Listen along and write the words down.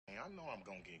know I'm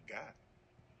going to get got,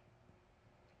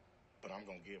 but I'm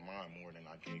going to get mine more than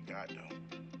I get got,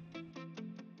 though.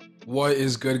 What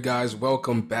is good, guys?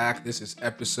 Welcome back. This is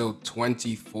episode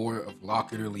 24 of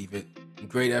Lock It or Leave It.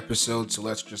 Great episode, so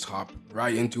let's just hop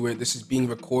right into it. This is being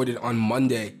recorded on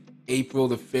Monday, April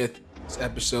the 5th. This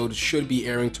episode should be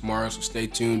airing tomorrow, so stay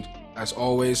tuned. As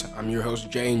always, I'm your host,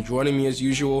 Jay, and joining me as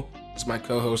usual is my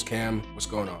co-host, Cam. What's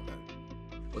going on, man?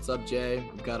 What's up, Jay?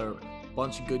 We've got a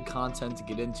bunch of good content to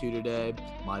get into today.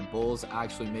 My Bulls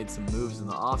actually made some moves in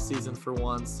the offseason for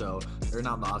once, or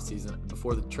not in the offseason,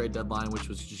 before the trade deadline, which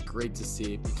was just great to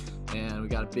see. And we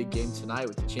got a big game tonight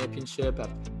with the championship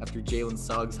after Jalen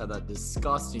Suggs had that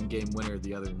disgusting game winner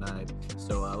the other night.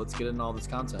 So let's get into all this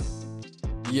content.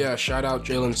 Yeah, shout out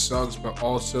Jalen Suggs, but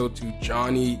also to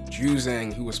Johnny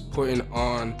Juzang, who was putting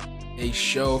on a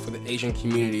show for the Asian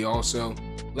community also.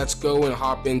 Let's go and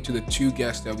hop into the two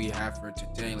guests that we have for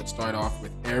today. Let's start off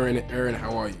with Aaron. Aaron,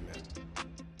 how are you, man?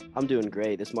 I'm doing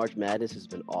great. This March Madness has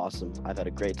been awesome. I've had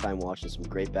a great time watching some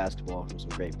great basketball from some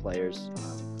great players.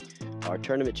 Our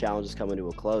tournament challenge is coming to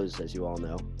a close, as you all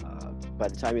know. By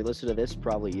the time you listen to this,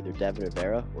 probably either Devin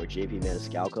Rivera or JP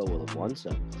Maniscalco will have won,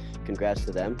 so congrats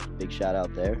to them. Big shout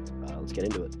out there. Let's get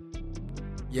into it.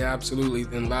 Yeah, absolutely.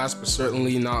 Then last but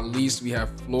certainly not least, we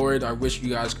have Floyd. I wish you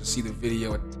guys could see the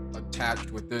video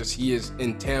attached with this. He is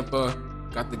in Tampa,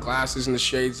 got the glasses and the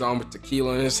shades on with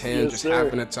tequila in his hand, just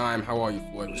having a time. How are you,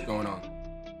 Floyd? What's going on?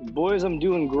 Boys, I'm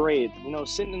doing great.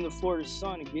 Sitting in the Florida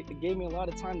sun, it gave me a lot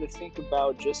of time to think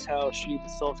about just how shitty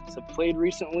the Celtics have played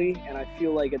recently, and I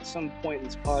feel like at some point in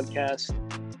this podcast,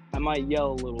 I might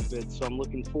yell a little bit, so I'm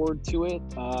looking forward to it.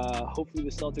 Hopefully the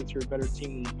Celtics are a better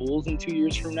team than the Bulls in 2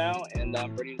 years from now, and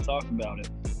I'm ready to talk about it.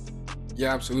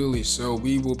 Yeah, absolutely. So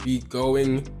we will be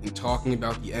going and talking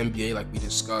about the NBA like we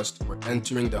discussed. We're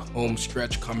entering the home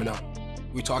stretch coming up.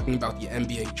 We're talking about the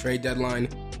NBA trade deadline,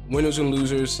 winners and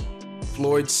losers,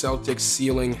 Floyd's Celtics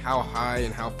ceiling, how high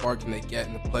and how far can they get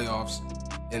in the playoffs.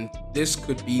 And this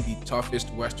could be the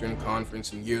toughest Western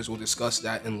Conference in years. We'll discuss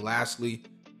that. And lastly,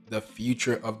 the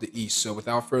future of the East. So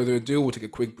without further ado, we'll take a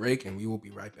quick break and we will be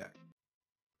right back.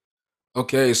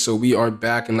 Okay, so we are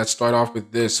back, and let's start off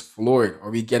with this. Floyd, are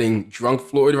we getting drunk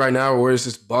Floyd right now, or is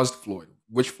this buzzed Floyd?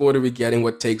 Which Floyd are we getting?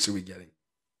 What takes are we getting?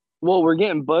 Well, we're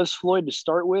getting Buzz Floyd to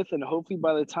start with, and hopefully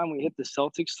by the time we hit the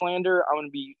Celtics slander, I'm going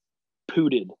to be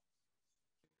pooted.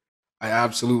 I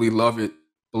absolutely love it.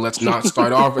 But let's not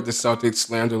start off with the Celtics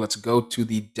slander. Let's go to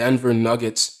the Denver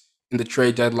Nuggets. In the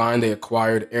trade deadline, they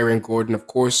acquired Aaron Gordon, of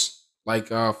course. Like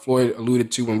Floyd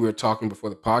alluded to when we were talking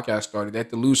before the podcast started, they had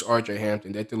to lose RJ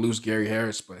Hampton. They had to lose Gary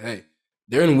Harris. But hey,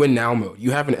 they're in win now mode.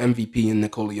 You have an MVP in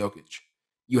Nikola Jokic.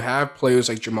 You have players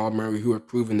like Jamal Murray who have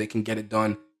proven they can get it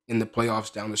done in the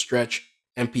playoffs down the stretch.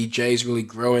 MPJ is really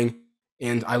growing.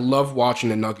 And I love watching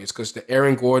the Nuggets because the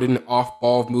Aaron Gordon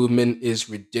off-ball movement is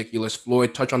ridiculous.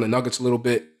 Floyd, touch on the Nuggets a little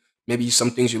bit. Maybe some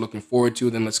things you're looking forward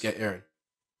to. Then let's get Aaron.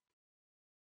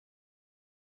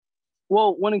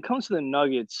 Well, when it comes to the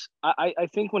Nuggets, I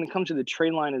think when it comes to the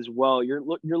trade line as well, you're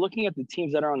looking at the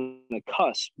teams that are on the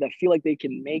cusp that feel like they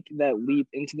can make that leap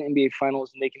into the NBA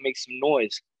Finals and they can make some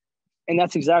noise. And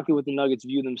that's exactly what the Nuggets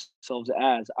view themselves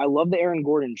as. I love the Aaron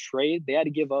Gordon trade. They had to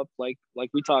give up, like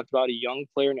we talked about, a young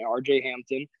player in RJ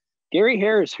Hampton. Gary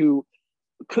Harris, who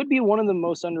could be one of the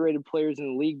most underrated players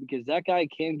in the league because that guy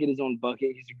can get his own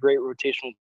bucket. He's a great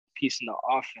rotational piece in the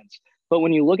offense. But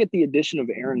when you look at the addition of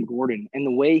Aaron Gordon and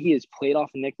the way he has played off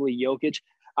Nikola Jokic,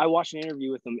 I watched an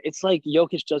interview with him. It's like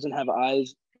Jokic doesn't have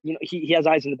eyes. He has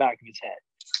eyes in the back of his head.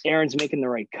 Aaron's making the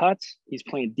right cuts. He's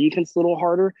playing defense a little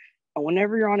harder. And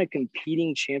whenever you're on a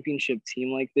competing championship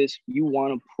team like this, you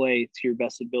want to play to your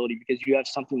best ability because you have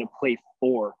something to play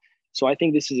for. So I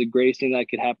think this is the greatest thing that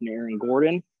could happen to Aaron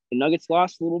Gordon. The Nuggets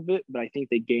lost a little bit, but I think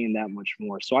they gained that much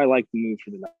more. So I like the move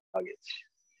for the Nuggets.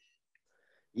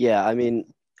 Yeah, I mean,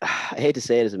 I hate to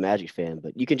say it as a Magic fan,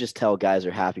 but you can just tell guys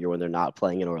are happier when they're not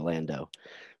playing in Orlando,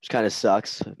 which kind of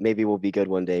sucks. Maybe we'll be good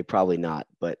one day, probably not.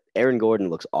 But Aaron Gordon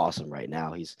looks awesome right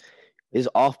now. His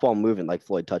off-ball movement, like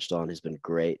Floyd touched on, has been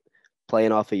great.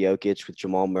 Playing off of Jokic with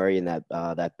Jamal Murray in that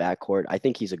backcourt, I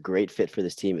think he's a great fit for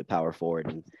this team at power forward,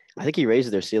 and I think he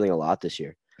raises their ceiling a lot this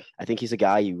year. I think he's a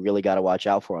guy you really got to watch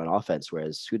out for on offense.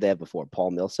 Whereas who they have before,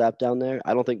 Paul Millsap down there,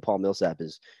 I don't think Paul Millsap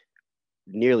is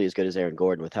nearly as good as Aaron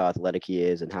Gordon with how athletic he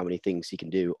is and how many things he can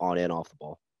do on and off the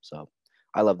ball. So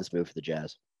I love this move for the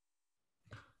Jazz.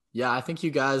 Yeah, I think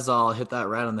you guys all hit that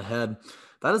right on the head.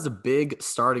 That is a big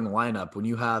starting lineup when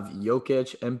you have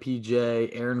Jokic,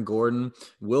 MPJ, Aaron Gordon,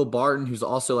 Will Barton, who's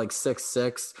also like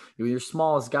 6'6". Your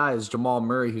smallest guy is Jamal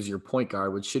Murray, who's your point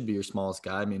guard, which should be your smallest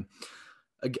guy. I mean,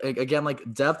 again,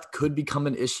 like depth could become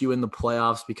an issue in the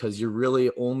playoffs because you're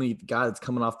really only guy that's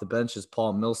coming off the bench is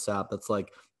Paul Millsap. That's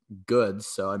like good.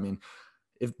 So, I mean,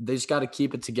 if they just got to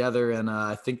keep it together. And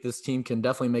I think this team can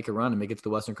definitely make a run and make it to the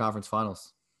Western Conference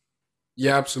Finals.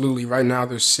 Yeah, absolutely. Right now,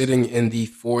 they're sitting in the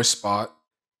 4 spot.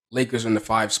 Lakers in the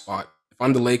 5 spot. If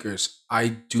I'm the Lakers, I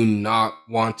do not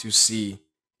want to see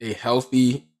a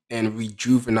healthy and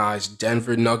rejuvenized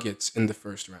Denver Nuggets in the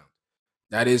first round.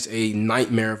 That is a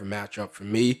nightmare of a matchup for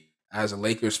me as a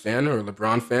Lakers fan or a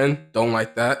LeBron fan. Don't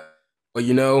like that. But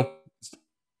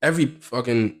every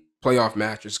fucking playoff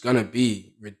match is gonna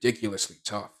be ridiculously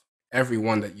tough. Every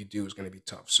one that you do is gonna be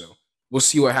tough. So we'll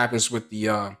see what happens with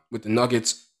the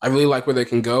Nuggets. I really like where they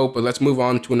can go, but let's move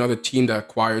on to another team that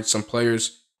acquired some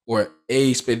players or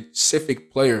a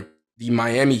specific player, the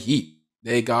Miami Heat.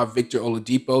 They got Victor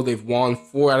Oladipo. They've won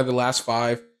 4 out of the last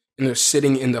 5, and they're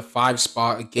sitting in the 5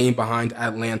 spot, a game behind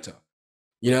Atlanta.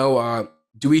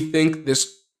 Do we think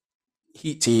this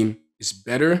Heat team is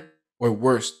better or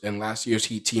worse than last year's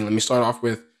Heat team? Let me start off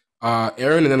with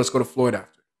Aaron, and then let's go to Floyd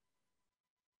after.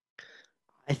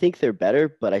 I think they're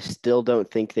better, but I still don't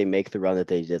think they make the run that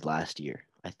they did last year.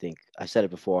 I think I said it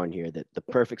before on here that the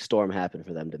perfect storm happened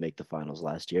for them to make the finals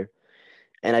last year.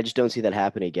 And I just don't see that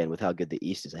happening again with how good the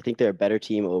East is. I think they're a better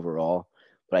team overall,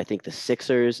 but I think the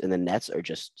Sixers and the Nets are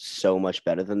just so much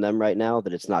better than them right now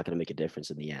that it's not going to make a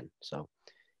difference in the end. So,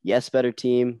 yes, better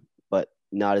team, but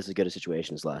not as good a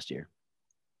situation as last year.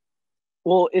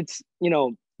 Well, it's,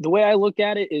 the way I look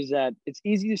at it is that it's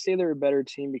easy to say they're a better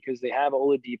team because they have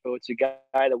Oladipo. It's a guy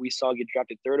that we saw get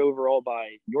drafted 3rd overall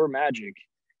by your Magic,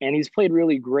 and he's played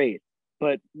really great.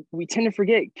 But we tend to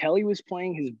forget Kelly was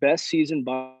playing his best season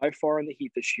by far in the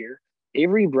Heat this year.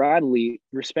 Avery Bradley,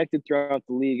 respected throughout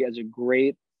the league as a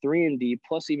great 3-and-D,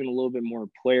 plus even a little bit more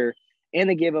player, and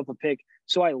they gave up a pick.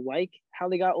 So I like how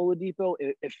they got Oladipo.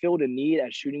 It filled a need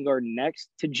at shooting guard next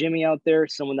to Jimmy out there,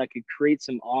 someone that could create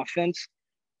some offense.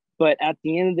 But at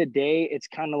the end of the day, it's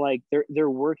kind of like they're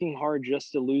working hard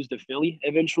just to lose to Philly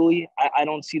eventually. I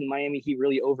don't see the Miami Heat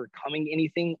really overcoming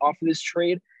anything off of this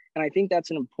trade. And I think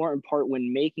that's an important part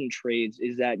when making trades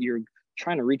is that you're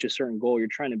trying to reach a certain goal. You're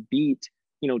trying to beat,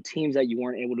 teams that you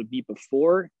weren't able to beat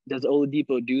before. Does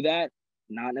Oladipo do that?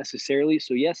 Not necessarily.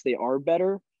 So, yes, they are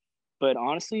better. But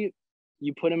honestly,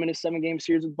 you put them in a 7-game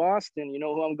series with Boston, you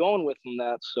know who I'm going with in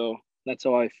that. So that's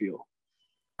how I feel.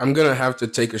 I'm gonna have to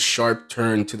take a sharp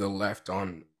turn to the left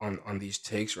on these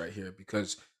takes right here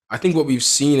because I think what we've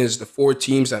seen is the 4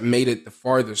 teams that made it the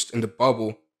farthest in the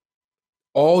bubble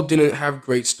all didn't have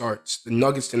great starts. The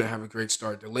Nuggets didn't have a great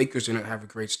start. The Lakers didn't have a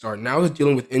great start. Now they're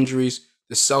dealing with injuries.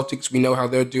 The Celtics, we know how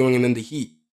they're doing, and then the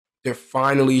Heat. They're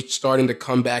finally starting to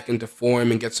come back into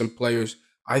form and get some players.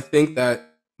 I think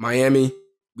that Miami,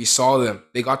 we saw them.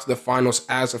 They got to the finals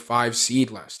as a 5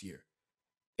 seed last year.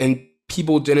 And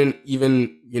people didn't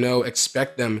even,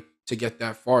 expect them to get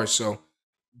that far. So,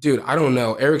 dude, I don't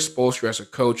know. Eric Spoelstra as a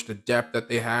coach, the depth that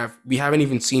they have, we haven't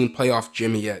even seen playoff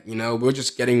Jimmy yet. We're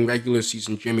just getting regular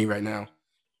season Jimmy right now.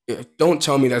 Don't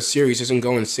tell me that series isn't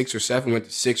going 6 or 7 with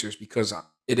the Sixers because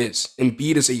it is.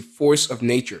 Embiid is a force of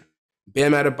nature.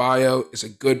 Bam Adebayo is a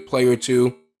good player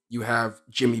too. You have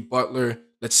Jimmy Butler.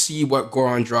 Let's see what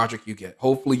Goran Dragic you get.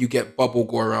 Hopefully you get bubble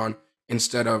Goran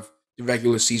instead of the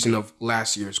regular season of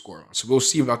last year's Goran. So we'll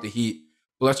see about the Heat.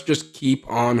 But let's just keep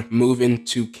on moving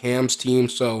to Cam's team.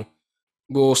 So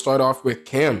we'll start off with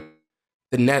Cam.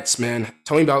 The Nets, man.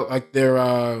 Tell me about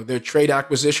their trade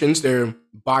acquisitions, their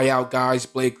buyout guys,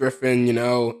 Blake Griffin,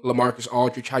 LaMarcus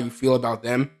Aldridge, how you feel about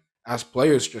them as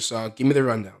players. Just give me the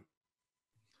rundown.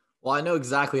 Well, I know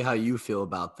exactly how you feel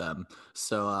about them.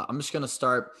 So I'm just going to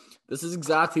start. This is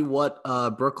exactly what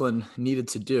Brooklyn needed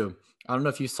to do. I don't know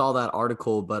if you saw that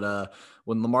article, but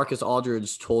when LaMarcus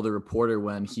Aldridge told a reporter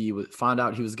when he found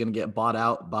out he was going to get bought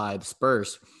out by the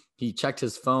Spurs, he checked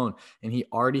his phone and he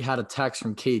already had a text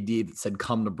from KD that said,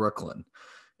 "Come to Brooklyn."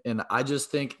 And I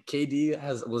just think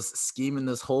KD was scheming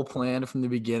this whole plan from the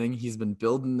beginning. He's been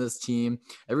building this team.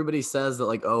 Everybody says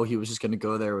that he was just going to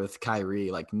go there with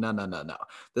Kyrie. No.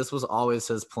 This was always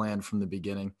his plan from the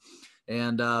beginning.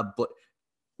 And but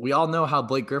we all know how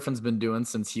Blake Griffin's been doing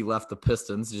since he left the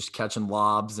Pistons, just catching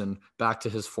lobs and back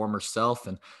to his former self.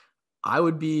 And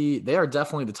they are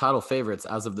definitely the title favorites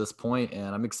as of this point,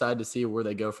 and I'm excited to see where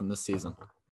they go from this season.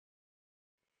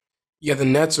 Yeah, the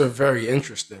Nets are very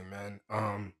interesting,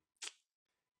 man.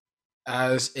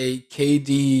 As a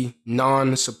KD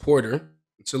non-supporter,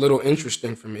 it's a little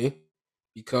interesting for me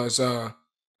because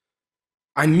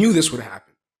I knew this would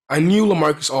happen. I knew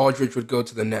LaMarcus Aldridge would go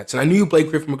to the Nets, and I knew Blake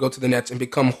Griffin would go to the Nets and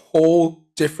become whole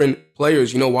different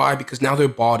players. You know why? Because now they're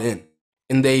bought in,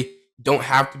 and they don't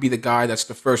have to be the guy that's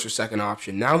the first or second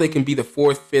option. Now they can be the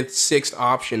fourth, fifth, sixth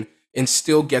option and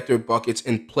still get their buckets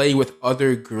and play with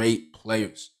other great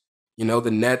players. You know,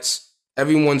 the Nets,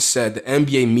 everyone said the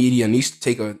NBA media needs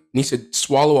to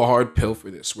swallow a hard pill for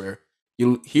this, where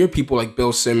you hear people like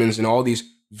Bill Simmons and all these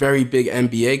very big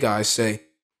NBA guys say,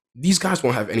 these guys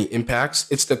won't have any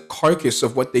impacts. It's the carcass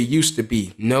of what they used to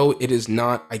be. No, it is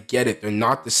not. I get it. They're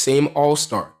not the same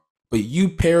all-star. But you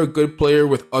pair a good player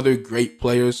with other great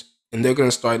players, and they're going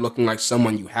to start looking like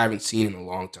someone you haven't seen in a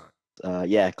long time.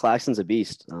 Yeah, Claxton's a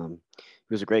beast.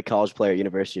 He was a great college player at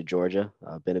University of Georgia.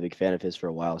 Been a big fan of his for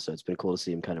a while, so it's been cool to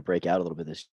see him kind of break out a little bit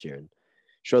this year and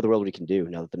show the world what he can do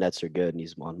now that the Nets are good and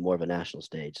he's on more of a national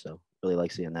stage. So really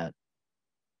like seeing that.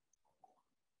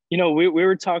 You know, we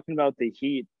were talking about the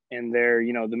Heat and their,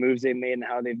 you know, the moves they made and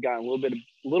how they've gotten a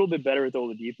little bit better with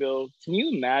Oladipo. Can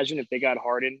you imagine if they got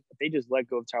Harden, if they just let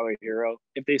go of Tyler Hero,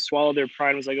 if they swallowed their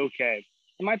pride and was like, okay,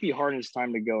 it might be Harden's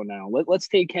time to go now. Let's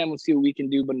take him, let's see what we can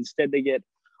do. But instead they get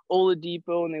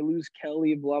Oladipo and they lose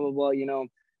Kelly, blah, blah, blah. You know,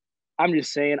 I'm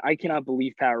just saying, I cannot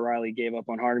believe Pat Riley gave up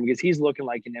on Harden because he's looking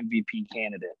like an MVP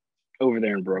candidate over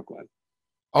there in Brooklyn.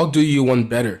 I'll do you one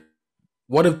better.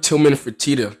 What if Tillman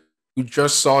Fertitta, who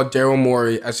just saw Daryl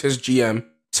Morey as his GM,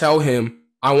 tell him,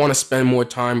 I want to spend more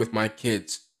time with my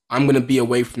kids. I'm going to be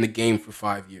away from the game for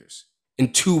 5 years.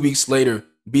 And 2 weeks later,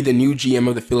 be the new GM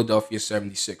of the Philadelphia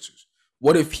 76ers.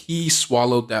 What if he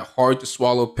swallowed that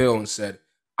hard-to-swallow pill and said,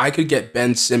 I could get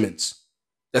Ben Simmons.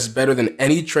 That's better than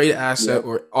any trade asset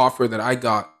or offer that I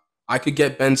got. I could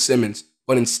get Ben Simmons.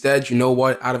 But instead, you know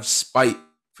what? Out of spite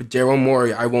for Daryl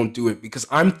Morey, I won't do it because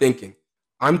I'm thinking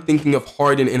of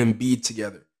Harden and Embiid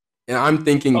together. And I'm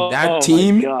thinking that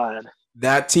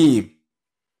team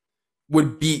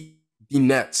would beat the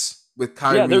Nets with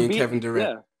Kyrie and Kevin Durant.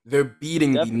 Yeah. They're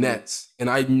beating the Nets. And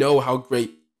I know how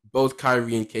great both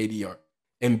Kyrie and KD are.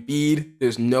 Embiid,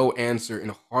 there's no answer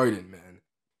in Harden, man.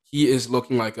 He is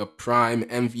looking like a prime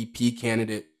MVP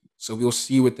candidate. So we'll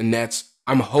see with the Nets.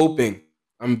 I'm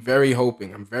very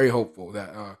hopeful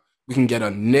that we can get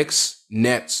a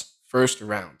Knicks-Nets first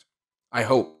round. I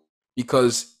hope.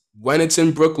 Because when it's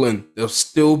in Brooklyn, there'll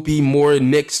still be more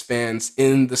Knicks fans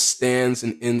in the stands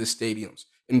and in the stadiums.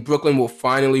 And Brooklyn will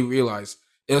finally realize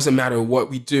it doesn't matter what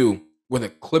we do. We're the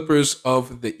Clippers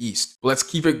of the East. But let's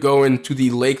keep it going to the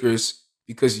Lakers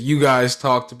because you guys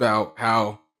talked about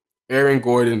how Aaron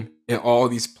Gordon and all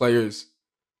these players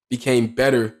became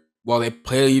better while they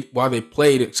played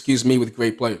with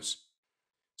great players.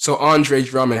 So Andre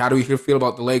Drummond, how do we feel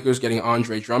about the Lakers getting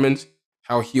Andre Drummond?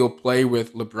 How he'll play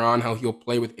with LeBron, how he'll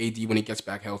play with AD when he gets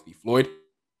back healthy. Floyd?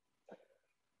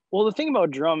 Well, the thing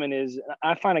about Drummond is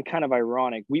I find it kind of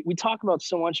ironic. We talk about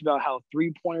so much about how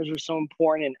three-pointers are so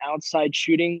important and outside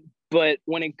shooting, but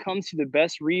when it comes to the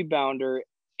best rebounder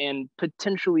and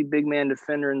potentially big man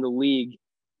defender in the league,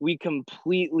 we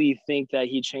completely think that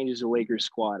he changes the Lakers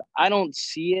squad. I don't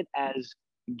see it as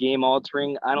game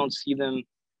altering. I don't see them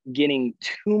getting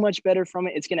too much better from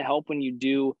it. It's going to help when you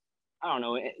do, I don't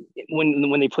know,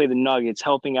 when they play the Nuggets,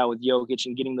 helping out with Jokic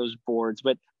and getting those boards.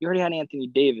 But you already had Anthony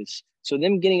Davis. So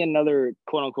them getting another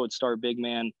quote-unquote star big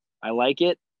man, I like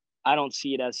it. I don't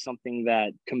see it as something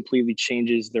that completely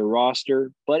changes their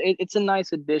roster. But it's a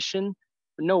nice addition,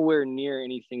 but nowhere near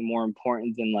anything more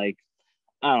important than, like,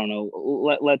 I don't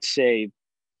know, let's say,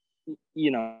 you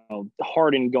know,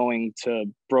 Harden going to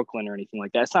Brooklyn or anything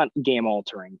like that. It's not game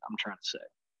altering, I'm trying to say.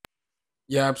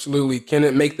 Yeah, absolutely. Can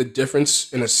it make the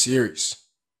difference in a series?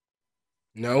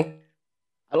 No?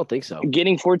 I don't think so.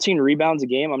 Getting 14 rebounds a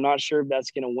game, I'm not sure if that's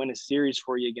going to win a series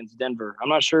for you against Denver. I'm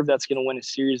not sure if that's going to win a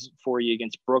series for you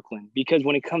against Brooklyn because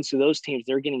when it comes to those teams,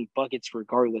 they're getting buckets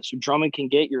regardless. So Drummond can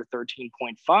get your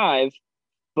 13.5,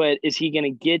 but is he going to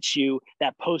get you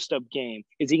that post-up game?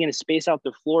 Is he going to space out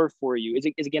the floor for you? Is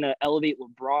it going to elevate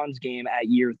LeBron's game at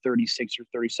year 36 or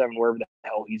 37, wherever the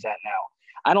hell he's at now?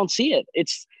 I don't see it.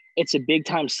 It's a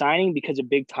big-time signing because of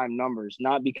big-time numbers,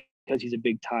 not because he's a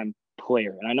big-time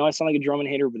player. And I know I sound like a Drummond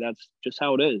hater, but that's just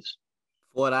how it is.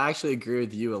 Well, I actually agree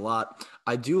with you a lot.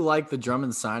 I do like the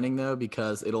Drummond signing, though,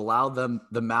 because it allowed them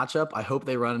the matchup. I hope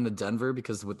they run into Denver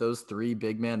because with those three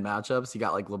big man matchups, you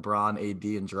got like LeBron, AD,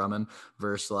 and Drummond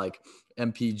versus like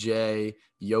MPJ,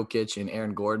 Jokic, and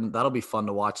Aaron Gordon. That'll be fun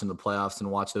to watch in the playoffs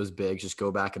and watch those bigs just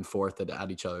go back and forth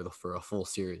at each other for a full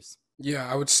series.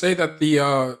 Yeah, I would say that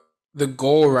the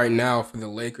goal right now for the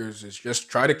Lakers is just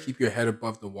try to keep your head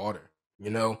above the water. You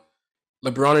know,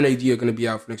 LeBron and AD are going to be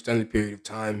out for an extended period of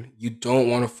time. You don't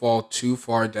want to fall too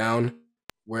far down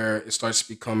where it starts to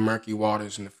become murky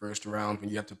waters in the first round when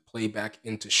you have to play back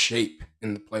into shape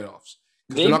in the playoffs.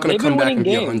 Because they're not going to come back and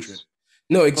be 100.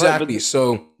 No, Right, but exactly.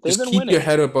 So they've just been keep your winning.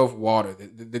 head above water.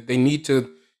 They need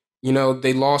to,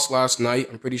 they lost last night.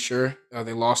 I'm pretty sure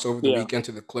they lost over the Yeah. weekend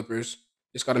to the Clippers.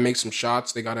 Just got to make some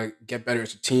shots. They got to get better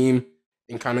as a team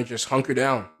and kind of just hunker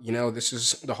down. This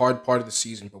is the hard part of the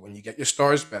season. But when you get your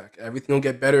stars back, everything will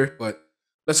get better. But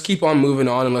let's keep on moving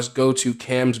on and let's go to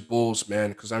Cam's Bulls,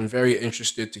 man, because I'm very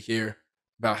interested to hear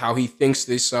about how he thinks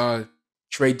this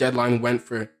trade deadline went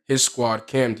for his squad.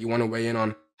 Cam, do you want to weigh in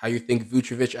on how you think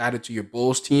Vucevic added to your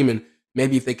Bulls team, and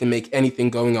maybe if they can make anything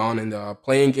going on in the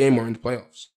playing game or in the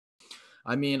playoffs?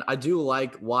 I mean, I do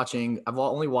like watching. I've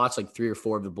only watched like 3 or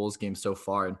 4 of the Bulls games so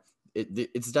far. And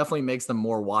it's definitely makes them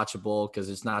more watchable because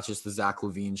it's not just the Zach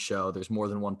LaVine show. There's more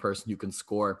than one person who can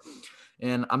score.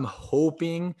 And I'm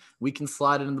hoping we can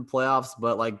slide into the playoffs,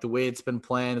 but like the way it's been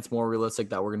playing, it's more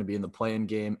realistic that we're going to be in the play-in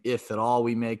game. If at all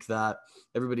we make that.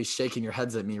 Everybody's shaking your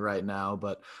heads at me right now,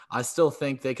 but I still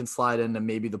think they can slide into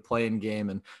maybe the play-in game.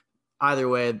 And either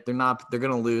way, they're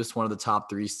going to lose one of the top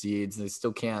 3 seeds. They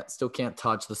still can't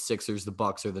touch the Sixers, the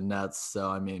Bucks, or the Nets. So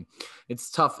I mean, it's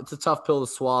tough. It's a tough pill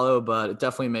to swallow, but it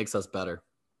definitely makes us better.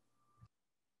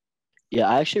 Yeah,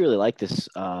 I actually really like this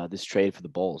trade for the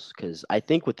Bulls because I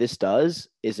think what this does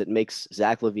is it makes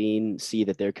Zach LaVine see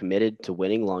that they're committed to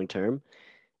winning long term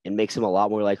and makes him a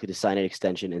lot more likely to sign an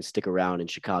extension and stick around in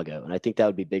Chicago. And I think that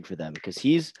would be big for them because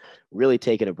he's really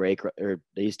taken a break, or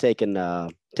he's taken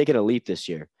taken a leap this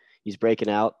year. He's breaking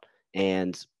out,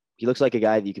 and he looks like a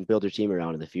guy that you can build your team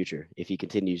around in the future if he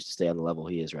continues to stay on the level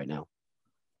he is right now.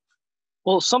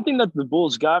 Well, something that the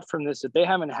Bulls got from this that they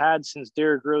haven't had since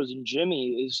Derrick Rose and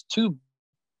Jimmy is 2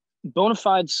 bona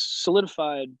fide,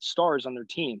 solidified stars on their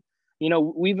team.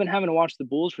 We've been having to watch the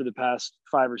Bulls for the past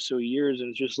 5 or so years, and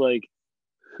it's just like,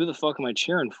 who the fuck am I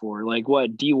cheering for? Like,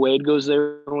 what? D Wade goes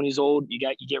there when he's old. You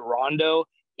get Rondo.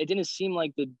 It didn't seem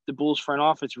like the Bulls front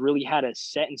office really had a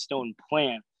set in stone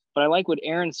plan. But I like what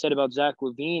Aaron said about Zach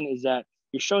LaVine is that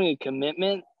you're showing a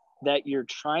commitment that you're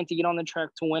trying to get on the track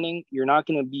to winning. You're not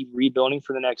going to be rebuilding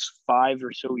for the next 5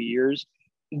 or so years.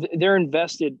 They're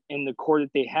invested in the core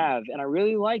that they have. And I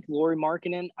really like Lauri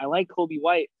Markkanen. I like Kobe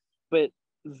White. But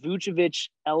Vucevic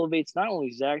elevates not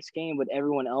only Zach's game, but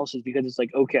everyone else's because it's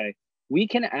like, okay, we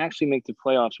can actually make the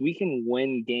playoffs. We can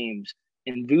win games.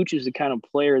 And Vooch is the kind of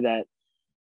player that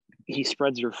he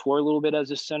spreads your floor a little bit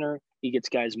as a center. He gets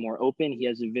guys more open. He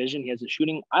has a vision. He has a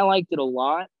shooting. I liked it a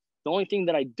lot. The only thing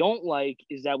that I don't like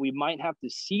is that we might have to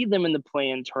see them in the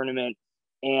play-in tournament.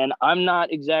 And I'm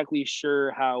not exactly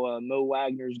sure how Mo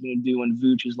Wagner is going to do when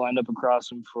Vooch is lined up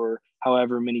across him for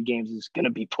however many games is going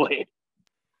to be played.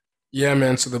 Yeah,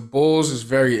 man. So the Bulls is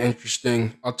very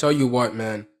interesting. I'll tell you what,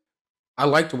 man. I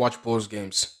like to watch Bulls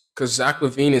games because Zach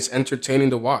LaVine is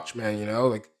entertaining to watch, man.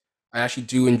 Like I actually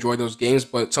do enjoy those games.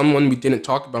 But someone we didn't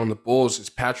talk about on the Bulls is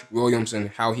Patrick Williams and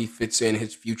how he fits in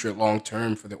his future long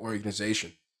term for the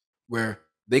organization, where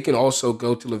they can also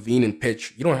go to LaVine and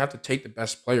pitch. You don't have to take the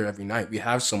best player every night. We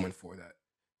have someone for that.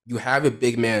 You have a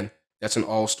big man that's an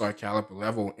all-star caliber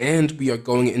level, and we are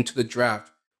going into the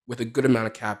draft with a good amount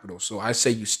of capital. So I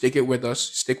say you stick with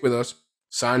us,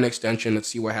 sign an extension, let's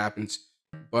see what happens.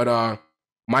 But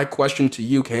my question to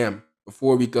you, Cam,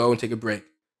 before we go and take a break,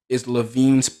 is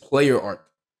LaVine's player arc.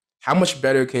 How much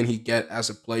better can he get as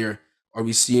a player? Are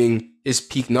we seeing his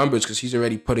peak numbers because he's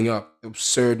already putting up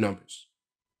absurd numbers?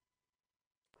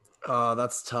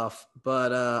 That's tough,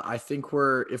 but I think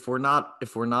if we're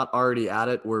not already at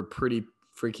it, we're pretty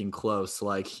freaking close.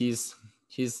 Like his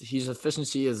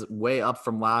efficiency is way up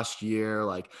from last year.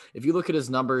 Like if you look at his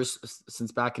numbers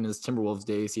since back in his Timberwolves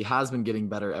days, he has been getting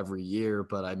better every year.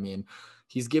 But I mean,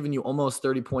 he's given you almost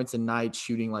 30 points a night,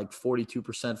 shooting like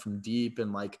 42% from deep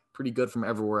and like pretty good from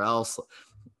everywhere else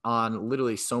on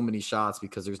literally so many shots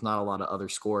because there's not a lot of other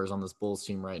scorers on this Bulls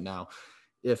team right now.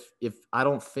 If I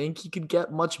don't think he could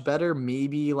get much better,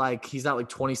 maybe like he's at like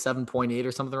 27.8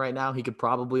 or something right now. He could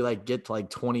probably like get to like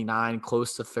 29,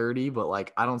 close to 30, but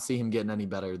like I don't see him getting any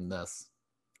better than this.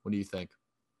 What do you think?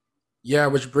 Yeah,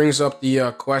 which brings up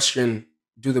the question: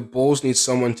 do the Bulls need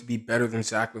someone to be better than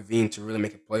Zach LaVine to really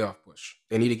make a playoff push?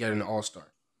 They need to get an All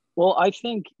Star. Well, I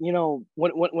think,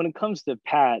 when it comes to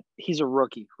Pat, he's a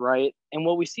rookie, right? And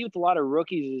what we see with a lot of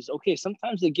rookies is, okay,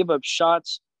 sometimes they give up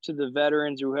shots to the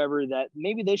veterans or whoever that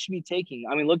maybe they should be taking.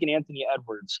 I mean, look at Anthony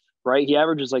Edwards, right? He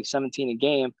averages like 17 a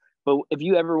game. But if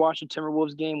you ever watch a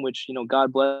Timberwolves game, which,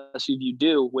 God bless you if you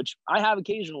do, which I have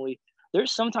occasionally,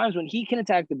 there's sometimes when he can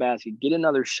attack the basket, get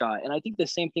another shot. And I think the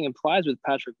same thing applies with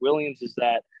Patrick Williams is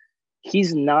that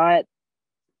he's not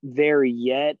there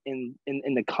yet in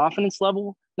the confidence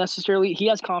level necessarily. He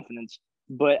has confidence,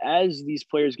 but as these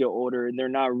players get older and they're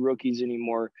not rookies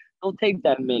anymore, they'll take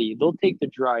that midi, they'll take the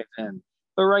drive in.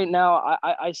 But right now,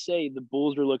 I say the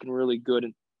Bulls are looking really good,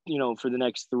 for the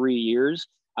next 3 years.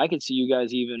 I could see you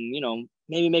guys even,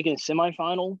 maybe making a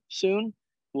semifinal soon.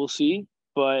 We'll see.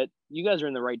 But you guys are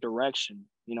in the right direction,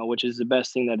 which is the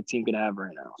best thing that a team can have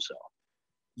right now. So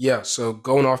Yeah, so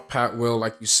going off Pat Will,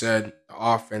 like you said, the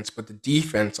offense, but the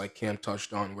defense, like Cam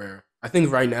touched on, where I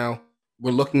think right now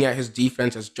we're looking at his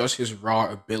defense as just his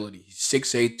raw ability. He's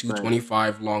 6'8", Right.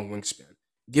 225, long wingspan.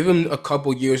 Give him a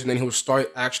couple years and then he'll start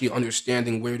actually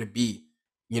understanding where to be,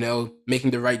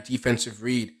 making the right defensive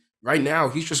read. Right now,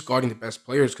 he's just guarding the best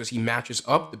players because he matches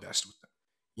up the best with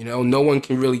them. No one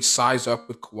can really size up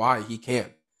with Kawhi. He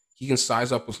can. He can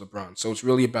size up with LeBron. So it's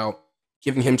really about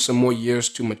giving him some more years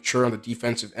to mature on the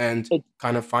defensive end, it,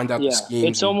 kind of find out the yeah, schemes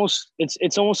it's and almost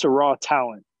it's almost a raw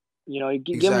talent. You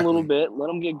give him a little exactly, bit, let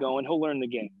him get going. He'll learn the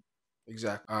game.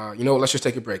 exactly. You know what? Let's just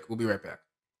take a break. We'll be right back.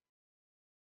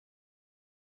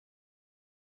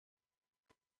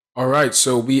 All right,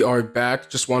 so we are back.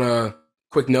 Just want a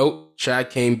quick note. Chad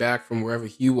came back from wherever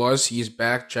he was. He's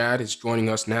back. Chad is joining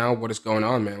us now. What is going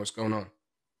on, man? What's going on?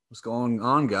 What's going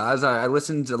on, guys? I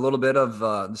listened to a little bit of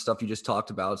the stuff you just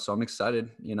talked about, so I'm excited,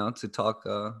 to talk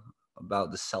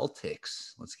about the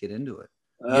Celtics. Let's get into it.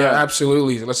 Yeah,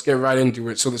 absolutely. Let's get right into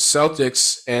it. So the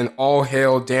Celtics and all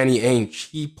hail Danny Ainge.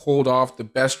 He pulled off the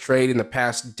best trade in the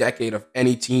past decade of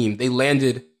any team. They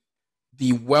landed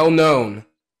the well-known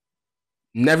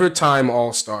never-time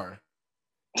All-Star,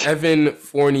 Evan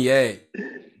Fournier.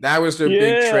 That was their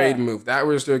big trade move. That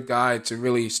was their guy to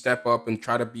really step up and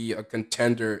try to be a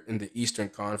contender in the Eastern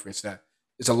Conference. That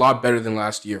is a lot better than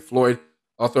last year. Floyd,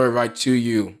 I'll throw it right to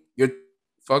you. Your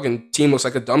fucking team looks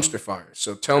like a dumpster fire.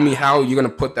 So tell me how you're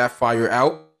going to put that fire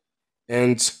out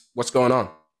and what's going on.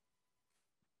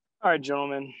 All right,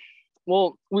 gentlemen.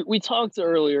 Well, we talked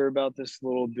earlier about this a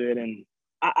little bit, and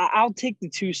I'll take the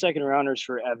 2 second rounders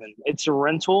for Evan. It's a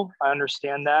rental. I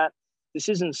understand that. This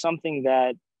isn't something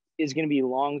that is going to be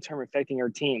long-term affecting our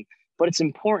team, but it's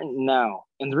important now.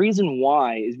 And the reason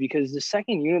why is because the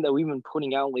second unit that we've been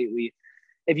putting out lately,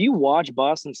 if you watch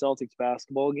Boston Celtics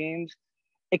basketball games,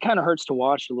 it kind of hurts to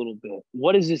watch a little bit.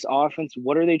 What is this offense?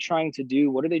 What are they trying to do?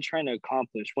 What are they trying to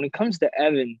accomplish? When it comes to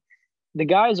Evan, the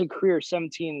guy is a career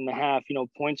 17 and a half,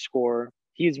 point scorer.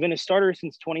 He's been a starter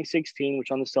since 2016, which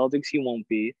on the Celtics he won't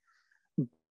be.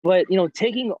 But,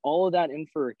 taking all of that in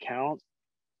for account,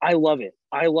 I love it.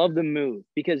 I love the move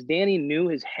because Danny knew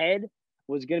his head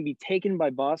was going to be taken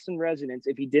by Boston residents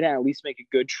if he didn't at least make a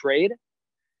good trade.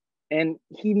 And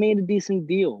he made a decent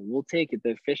deal. We'll take it.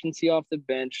 The efficiency off the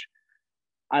bench,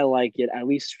 I like it, at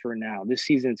least for now. This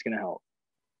season, it's going to help.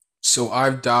 So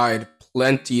I've died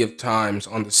plenty of times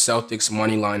on the Celtics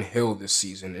moneyline hill this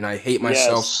season, and I hate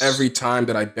myself every time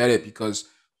that I bet it because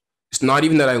it's not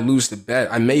even that I lose the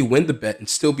bet. I may win the bet and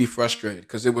still be frustrated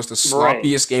because it was the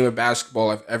sloppiest game of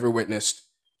basketball I've ever witnessed.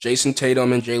 Jason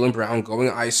Tatum and Jaylen Brown going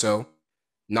ISO,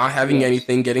 not having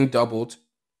anything, getting doubled,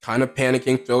 kind of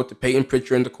panicking, throw it to Peyton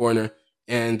Pritchard in the corner,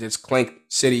 and it's Clank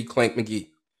City, Clank McGee.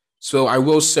 So I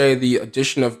will say the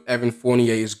addition of Evan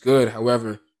Fournier is good.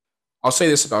 However, I'll say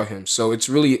this about him. So it's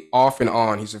really off and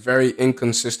on. He's a very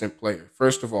inconsistent player.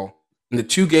 First of all, in the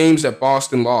 2 games that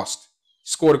Boston lost, he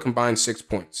scored a combined 6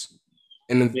 points.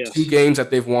 And in the 2 games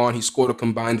that they've won, he scored a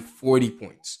combined 40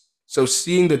 points. So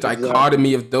seeing the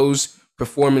dichotomy of those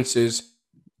performances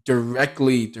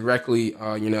directly,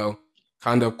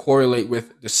 kind of correlate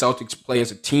with the Celtics play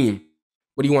as a team.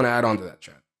 What do you want to add on to that,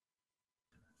 Chad?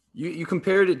 You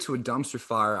compared it to a dumpster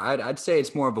fire. I'd say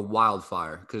it's more of a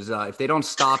wildfire because if they don't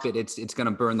stop it, it's going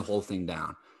to burn the whole thing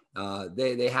down.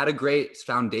 They had a great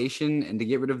foundation, and to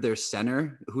get rid of their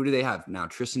center, who do they have now?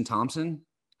 Tristan Thompson?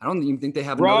 I don't even think they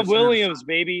have Rob Williams,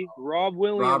 baby. Rob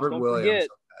Williams. Robert Williams.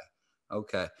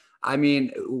 Okay. I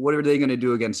mean, what are they going to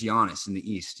do against Giannis in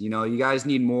the East? You guys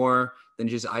need more than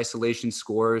just isolation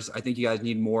scores. I think you guys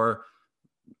need more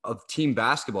of team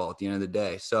basketball at the end of the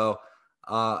day. So,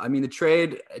 I mean, the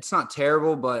trade, it's not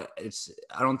terrible, but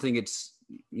I don't think it's,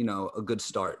 a good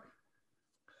start.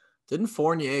 Didn't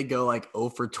Fournier go like 0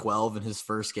 for 12 in his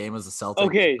first game as a Celtic?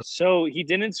 Okay, so he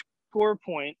didn't score a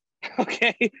point.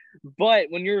 Okay, but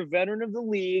when you're a veteran of the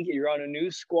league, you're on a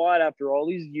new squad after all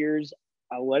these years,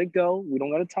 I'll let it go. We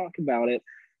don't got to talk about it.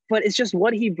 But it's just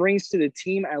what he brings to the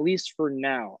team, at least for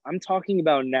now. I'm talking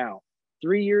about now.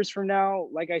 3 years from now,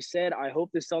 like I said, I hope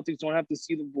the Celtics don't have to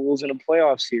see the Bulls in a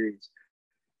playoff series.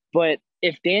 But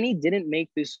if Danny didn't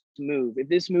make this move, if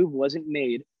this move wasn't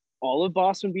made, all of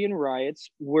Boston would be in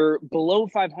riots. We're below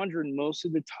 500 most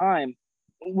of the time,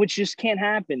 which just can't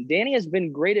happen. Danny has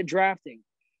been great at drafting.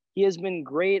 He has been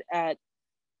great at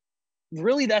 –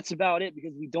 really that's about it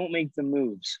because we don't make the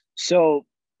moves. So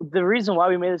the reason why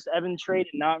we made this Evan trade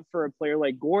and not for a player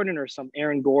like Gordon or some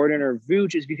Aaron Gordon or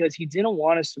Vooch is because he didn't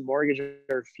want us to mortgage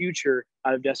our future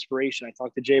out of desperation. I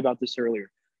talked to Jay about this earlier.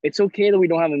 It's okay that we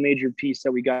don't have a major piece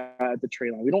that we got at the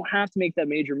trade line. We don't have to make that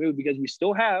major move because we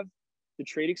still have the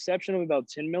trade exception of about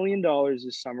 $10 million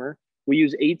this summer. We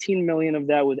use $18 million of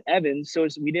that with Evan, so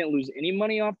we didn't lose any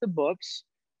money off the books.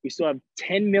 We still have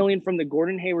 $10 million from the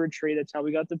Gordon Hayward trade. That's how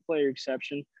we got the player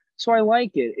exception. So I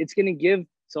like it. It's going to give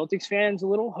Celtics fans a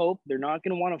little hope. They're not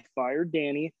going to want to fire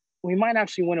Danny. We might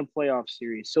actually win a playoff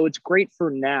series. So it's great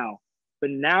for now. But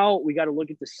now we got to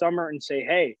look at the summer and say,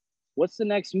 hey, what's the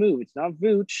next move? It's not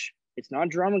Vooch. It's not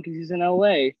Drummond because he's in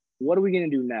LA. What are we going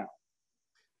to do now?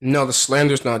 No, the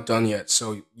slander's not done yet.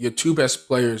 So your two best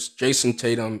players, Jason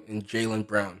Tatum and Jaylen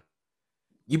Brown.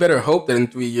 You better hope that in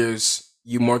 3 years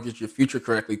you mortgage your future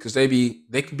correctly because they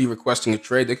could be requesting a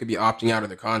trade. They could be opting out of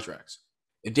their contracts.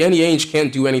 If Danny Ainge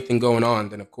can't do anything going on,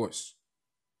 then of course.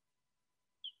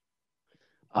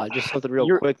 Just something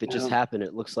real quick that just happened.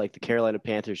 It looks like the Carolina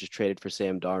Panthers just traded for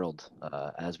Sam Darnold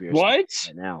as we are right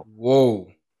now.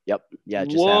 Whoa. Yep. Yeah, it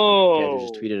just happened.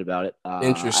 Panthers just tweeted about it.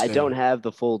 Interesting. I don't have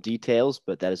the full details,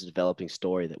 but that is a developing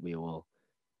story that we will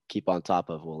keep on top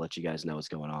of. We'll let you guys know what's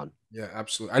going on. Yeah,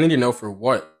 absolutely. I need to know for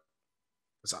what.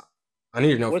 I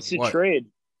need to know what's for the what. trade.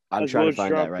 I'm trying to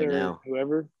find that right now.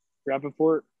 Whoever,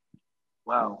 Rappaport.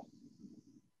 Wow.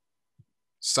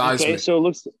 Seismic. Okay, so it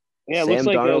looks Sam looks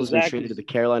like Darnold has been traded to the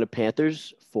Carolina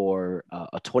Panthers for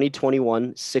a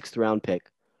 2021 6th round pick,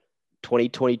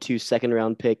 2022 second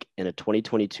round pick, and a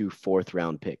 2022 4th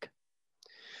round pick.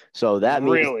 So that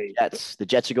means the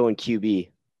Jets are going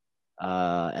QB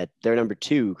at their number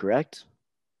 2, correct?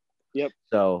 Yep.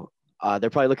 So they're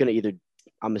probably looking at either,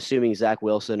 I'm assuming, Zach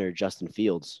Wilson or Justin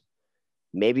Fields.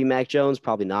 Maybe Mac Jones,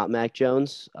 probably not Mac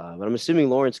Jones. But I'm assuming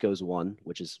Lawrence goes 1,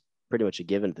 which is pretty much a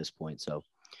given at this point. So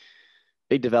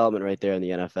big development right there in the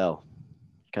NFL.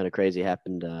 Kind of crazy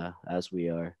happened as we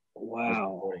are.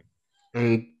 Wow.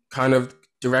 And kind of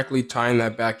directly tying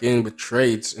that back in with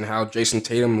trades and how Jason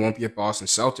Tatum won't be a Boston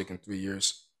Celtic in 3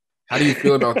 years. How do you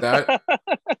feel about that?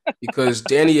 Because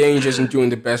Danny Ainge isn't doing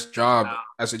the best job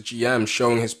as a GM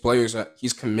showing his players that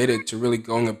he's committed to really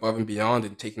going above and beyond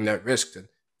and taking that risk to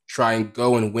try and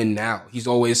go and win now. He's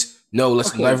always,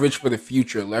 let's leverage for the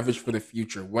future,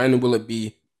 When will it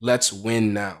be? Let's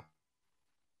win now.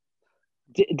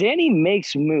 Danny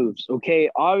makes moves, okay?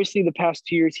 Obviously, the past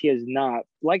 2 years, he has not.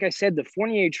 Like I said, the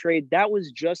Fournier trade, that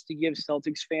was just to give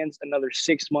Celtics fans another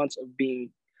 6 months of being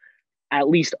at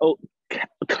least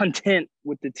content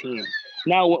with the team.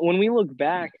 Now, when we look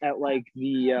back at, like,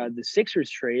 the Sixers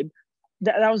trade,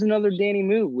 that was another Danny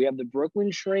move. We have the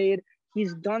Brooklyn trade.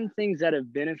 He's done things that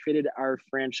have benefited our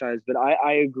franchise, but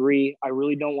I agree. I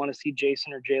really don't want to see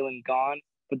Jason or Jaylen gone,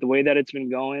 but the way that it's been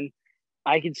going,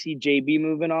 I could see JB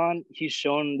moving on. He's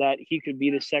shown that he could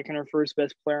be the second or first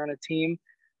best player on a team.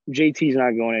 JT's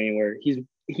not going anywhere.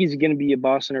 He's going to be a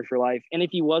Bostoner for life. And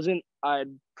if he wasn't, I'd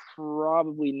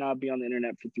probably not be on the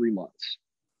internet for 3 months.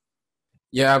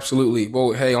 Yeah, absolutely.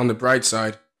 Well, hey, on the bright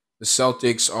side, the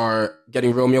Celtics are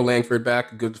getting Romeo Langford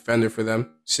back, a good defender for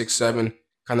them, 6'7",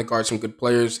 kind of guard some good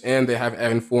players, and they have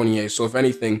Evan Fournier. So if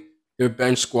anything, their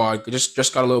bench squad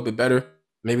just got a little bit better.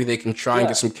 Maybe they can try and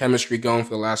get some chemistry going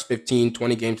for the last 15,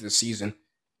 20 games of the season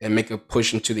and make a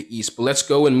push into the East. But let's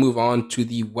go and move on to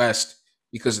the West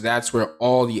because that's where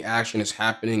all the action is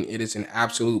happening. It is an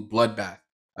absolute bloodbath.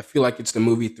 I feel like it's the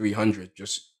movie 300.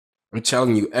 I'm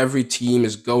telling you, every team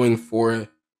is going for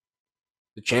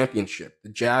the championship. The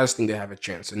Jazz think they have a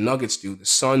chance. The Nuggets do. The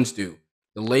Suns do.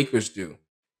 The Lakers do.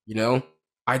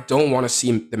 I don't want to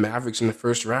see the Mavericks in the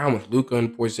first round with Luka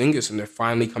and Porzingis and they're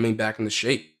finally coming back into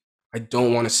shape. I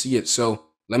don't want to see it. So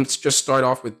let's just start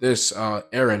off with this.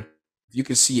 Aaron, if you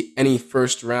could see any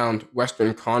first round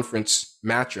Western Conference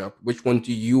matchup, which one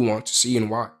do you want to see and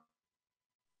why?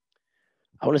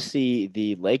 I want to see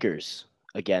the Lakers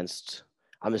against,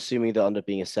 I'm assuming they'll end up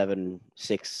being a 7,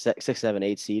 7,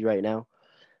 8 seed right now.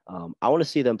 I want to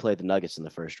see them play the Nuggets in the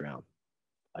first round.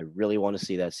 I really want to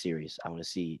see that series. I want to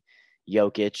see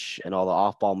Jokic and all the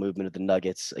off-ball movement of the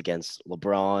Nuggets against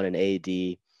LeBron and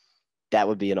AD. That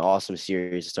would be an awesome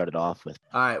series to start it off with.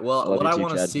 All right. Well, what I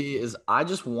want to see is I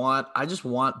just want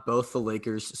both the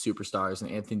Lakers superstars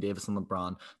and Anthony Davis and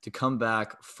LeBron to come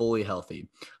back fully healthy.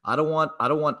 I don't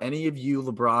want any of you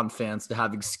LeBron fans to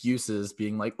have excuses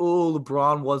being like, "Oh,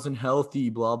 LeBron wasn't healthy,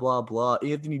 blah blah blah.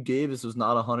 Anthony Davis was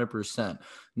not 100%."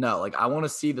 No, like I want to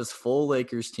see this full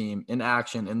Lakers team in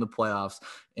action in the playoffs,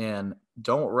 and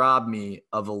don't rob me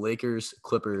of a Lakers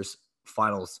Clippers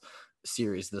finals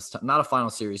series this time. Not a final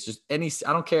series, just any.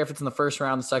 I don't care if it's in the first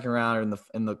round, the second round, or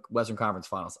in the Western Conference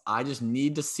Finals. I just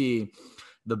need to see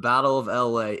the Battle of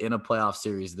LA in a playoff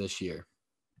series this year?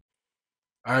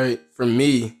 All right, for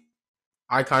me,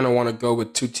 I kind of want to go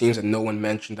with two teams that no one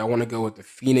mentioned. I want to go with the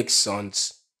Phoenix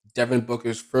Suns. Devin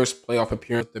Booker's first playoff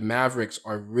appearance. The Mavericks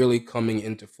are really coming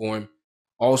into form.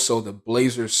 Also, the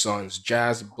Blazers Suns,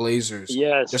 Jazz Blazers.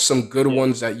 Yes. Just some good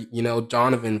ones that,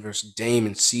 Donovan versus Dame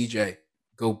and CJ.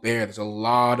 Gobert. There's a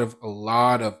lot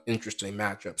of interesting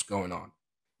matchups going on.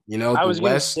 I The was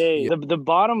going to West. say the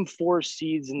bottom 4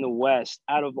 seeds in the West,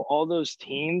 out of all those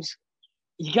teams,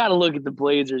 you got to look at the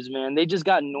Blazers, man. They just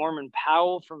got Norman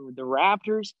Powell from the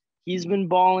Raptors. He's been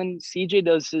balling. CJ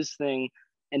does his thing.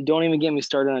 And don't even get me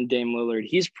started on Dame Lillard.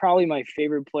 He's probably my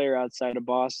favorite player outside of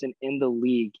Boston in the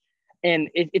league. And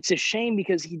it's a shame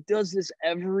because he does this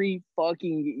every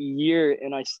fucking year,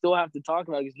 and I still have to talk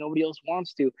about it because nobody else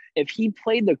wants to. If he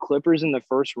played the Clippers in the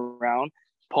first round,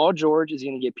 Paul George is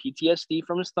going to get PTSD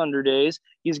from his Thunder days.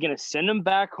 He's going to send him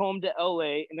back home to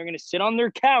LA, and they're going to sit on their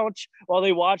couch while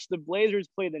they watch the Blazers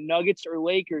play the Nuggets or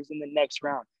Lakers in the next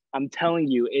round. I'm telling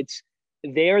you,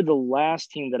 they're the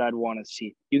last team that I'd want to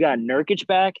see. You got Nurkic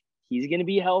back. He's going to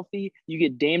be healthy. You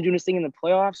get Dame doing his thing in the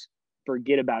playoffs.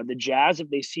 Forget about it. The Jazz, if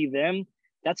they see them,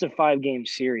 that's a 5-game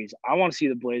series. I want to see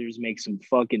the Blazers make some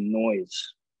fucking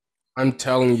noise. I'm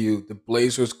telling you, the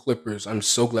Blazers Clippers, I'm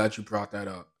so glad you brought that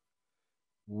up.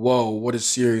 Whoa, what a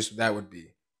series that would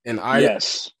be. And I'd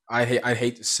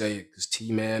hate to say it because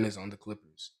T-Man is on the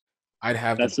Clippers. I'd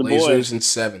have That's the the Blazers boy. in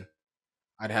 7.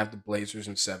 I'd have the Blazers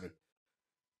in 7.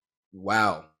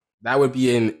 Wow. That would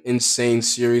be an insane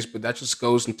series, but that just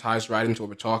goes and ties right into what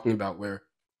we're talking about, where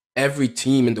every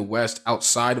team in the West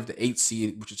outside of the 8th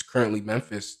seed, which is currently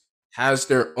Memphis, has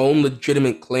their own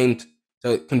legitimate claim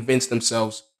to convince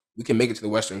themselves we can make it to the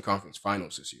Western Conference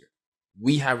Finals this year.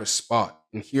 We have a spot,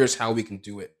 and here's how we can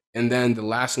do it. And then the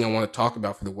last thing I want to talk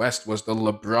about for the West was the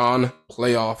LeBron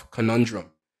playoff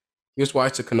conundrum. Here's why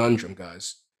it's a conundrum,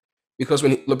 guys. Because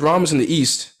when LeBron was in the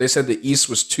East, they said the East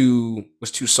was too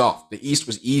soft. The East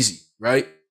was easy, right?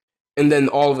 And then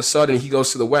all of a sudden he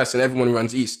goes to the West and everyone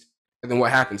runs East. And then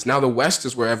what happens? Now the West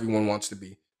is where everyone wants to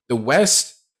be. The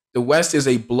West is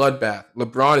a bloodbath.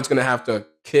 LeBron is going to have to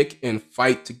kick and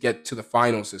fight to get to the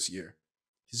finals this year.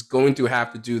 He's going to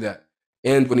have to do that.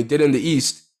 And when he did in the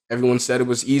East, everyone said it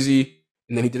was easy.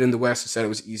 And then he did in the West and said it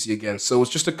was easy again. So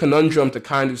it's just a conundrum to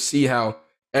kind of see how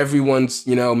everyone's,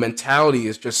 mentality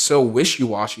is just so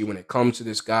wishy-washy when it comes to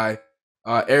this guy.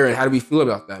 Aaron, how do we feel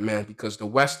about that, man? Because the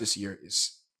West this year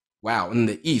is, wow. And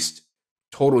the East,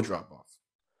 total drop-off.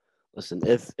 Listen,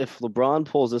 if LeBron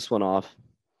pulls this one off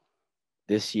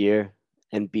this year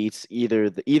and beats either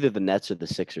the Nets or the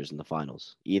Sixers in the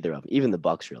finals, either of them, even the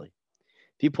Bucks, really.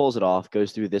 If he pulls it off,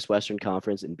 goes through this Western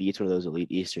Conference and beats one of those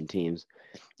elite Eastern teams,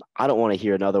 I don't want to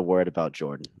hear another word about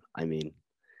Jordan. I mean,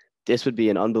 this would be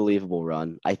an unbelievable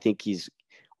run. I think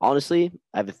honestly,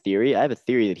 I have a theory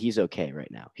that he's okay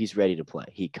right now. He's ready to play.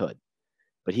 He could.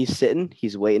 But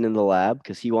he's waiting in the lab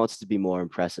because he wants to be more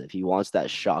impressive. He wants that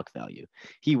shock value.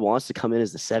 He wants to come in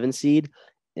as the 7 seed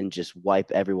and just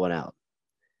wipe everyone out.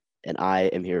 And I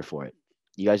am here for it.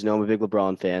 You guys know I'm a big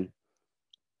LeBron fan.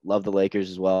 Love the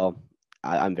Lakers as well.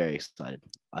 I'm very excited.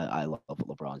 I love what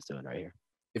LeBron's doing right here.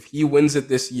 If he wins it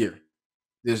this year,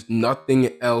 there's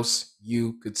nothing else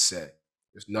you could say.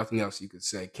 There's nothing else you could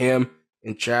say. Cam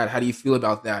and Chad, how do you feel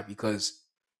about that? Because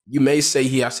you may say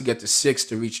he has to get to 6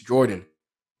 to reach Jordan,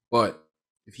 but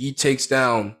if he takes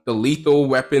down the lethal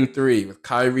weapon 3 with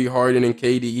Kyrie, Harden, and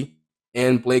KD,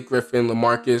 and Blake Griffin,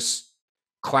 LaMarcus,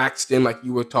 Claxton, like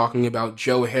you were talking about,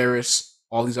 Joe Harris,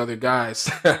 all these other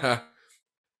guys,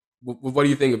 what do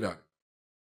you think about it?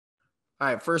 All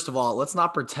right, first of all, let's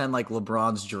not pretend like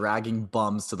LeBron's dragging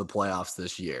bums to the playoffs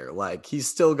this year. Like, he's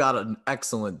still got an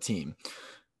excellent team.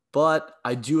 But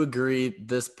I do agree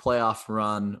this playoff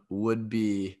run would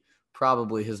be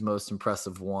probably his most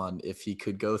impressive one if he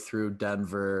could go through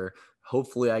Denver.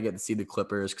 Hopefully I get to see the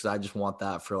Clippers because I just want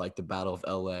that for like the Battle of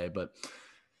LA. But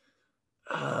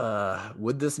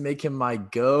would this make him my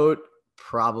GOAT?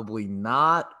 Probably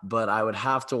not, but I would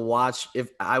have to watch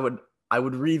I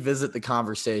would revisit the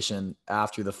conversation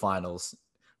after the finals,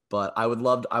 but I would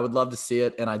love to see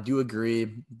it. And I do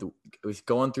agree with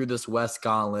going through this West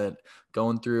gauntlet,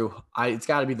 it's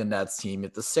got to be the Nets team.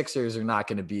 If the Sixers are not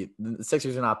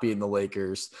beating the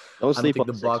Lakers, Don't sleep on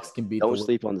the Bucks can beat. Don't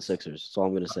sleep on the Sixers. That's all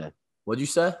I'm going to say. What'd you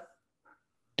say?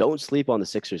 Don't sleep on the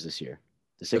Sixers this year.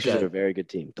 The Sixers are a very good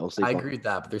team. Don't sleep on them. I agree with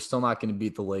that, but they're still not going to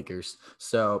beat the Lakers.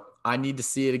 So I need to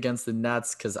see it against the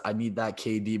Nets because I need that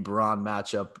KD Bron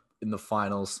matchup in the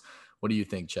finals. What do you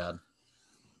think, Chad?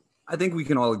 I think we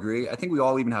can all agree. I think we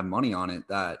all even have money on it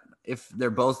that if they're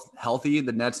both healthy,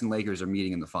 the Nets and Lakers are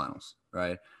meeting in the finals,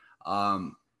 right?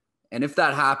 And if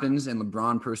that happens and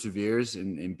LeBron perseveres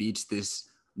and beats this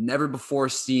never before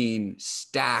seen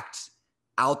stacked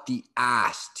out the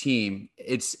ass team,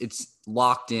 it's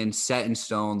locked in, set in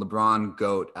stone. LeBron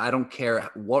GOAT. I don't care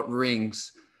what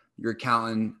rings you're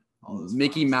counting.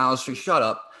 Mickey Mouse, shut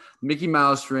up. Mickey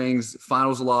Mouse rings,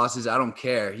 finals losses. I don't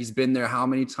care. He's been there how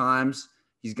many times?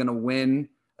 He's gonna win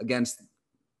against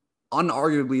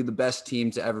unarguably the best team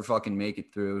to ever fucking make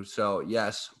it through. So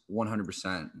yes,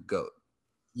 100% GOAT.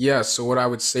 Yeah, so what I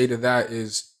would say to that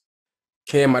is,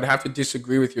 Cam, I'd have to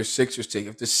disagree with your Sixers take.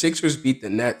 If the Sixers beat the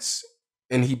Nets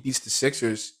and he beats the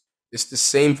Sixers, it's the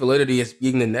same validity as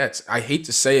beating the Nets. I hate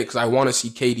to say it because I want to see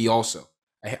KD also.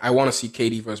 I want to see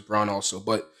KD versus Brown also,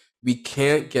 but we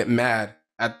can't get mad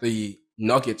at the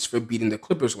Nuggets for beating the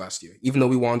Clippers last year, even though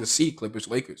we wanted to see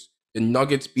Clippers-Lakers. The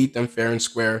Nuggets beat them fair and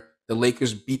square. The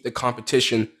Lakers beat the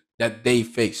competition that they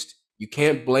faced. You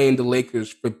can't blame the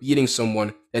Lakers for beating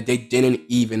someone that they didn't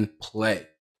even play.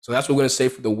 So that's what we're going to say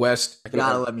for the West. You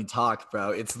gotta let me talk, bro.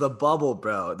 It's the bubble,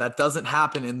 bro. That doesn't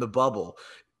happen in the bubble.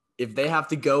 If they have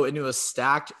to go into a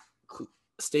stacked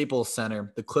Staples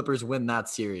Center, the Clippers win that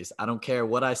series. I don't care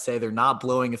what I say. They're not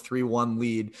blowing a 3-1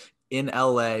 lead in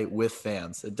LA with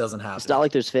fans. It doesn't happen. It's not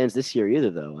like there's fans this year either,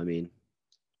 though. I mean,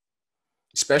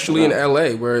 especially in LA,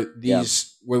 where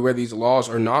these where these laws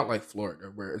are not like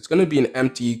Florida, where it's going to be an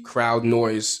empty crowd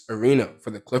noise arena for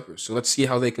the Clippers. So let's see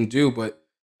how they can do. But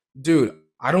dude,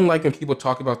 I don't like when people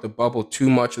talk about the bubble too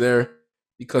much there,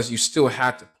 because you still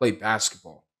had to play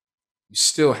basketball. You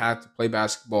still had to play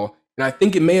basketball. And I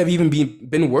think it may have even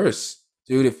been worse,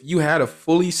 dude, if you had a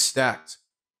fully stacked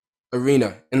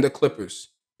arena in the Clippers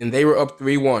and they were up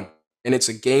 3-1 and it's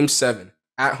a game 7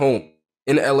 at home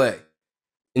in LA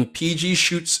and PG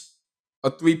shoots a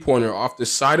three-pointer off the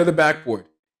side of the backboard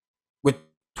with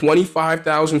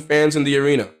 25,000 fans in the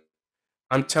arena.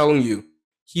 I'm telling you,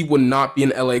 he would not be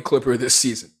an LA Clipper this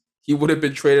season. He would have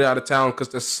been traded out of town because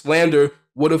the slander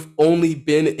would have only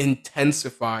been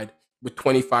intensified with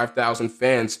 25,000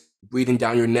 fans breathing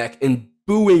down your neck and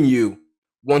booing you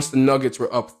once the Nuggets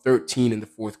were up 13 in the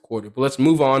fourth quarter. But let's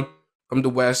move on from the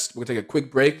West. We'll take a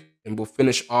quick break and we'll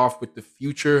finish off with the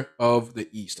future of the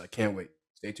East. I can't wait.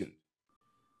 Stay tuned.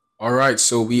 All right,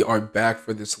 so we are back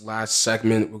for this last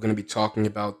segment. We're going to be talking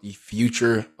about the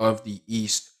future of the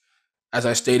East. As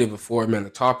I stated before, man, the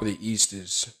top of the East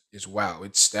is wow.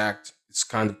 It's stacked. It's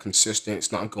kind of consistent.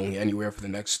 It's not going anywhere for the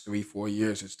next 3-4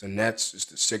 years. It's the Nets. It's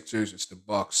the Sixers. It's the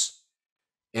Bucks.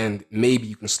 And maybe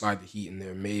you can slide the Heat in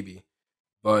there, maybe.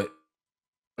 But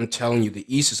I'm telling you,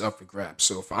 the East is up for grabs.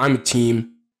 So if I'm a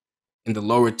team in the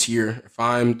lower tier, if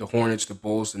I'm the Hornets, the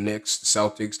Bulls, the Knicks, the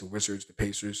Celtics, the Wizards, the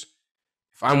Pacers,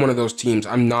 if I'm one of those teams,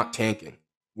 I'm not tanking.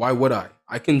 Why would I?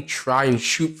 I can try and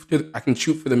shoot for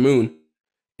the moon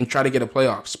and try to get a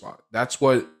playoff spot. That's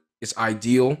what is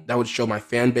ideal. That would show my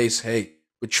fan base, hey,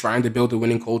 we're trying to build a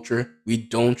winning culture. We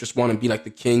don't just want to be like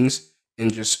the Kings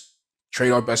and just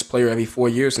trade our best player every 4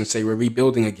 years and say we're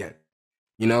rebuilding again.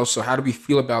 You know, so how do we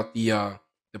feel about the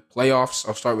playoffs?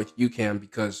 I'll start with you, Cam,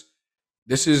 because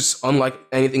this is unlike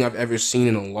anything I've ever seen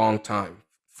in a long time.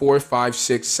 4, 5,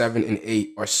 6, 7, and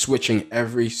 8 are switching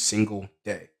every single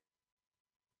day.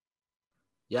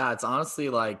 Yeah, it's honestly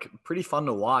like pretty fun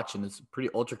to watch, and it's pretty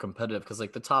ultra competitive because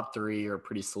like the top 3 are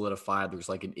pretty solidified. There's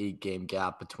like an 8-game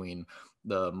gap between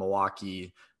the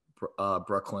Milwaukee,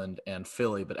 Brooklyn, and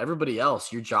Philly, but everybody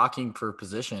else, you're jockeying for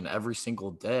position every single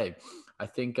day. I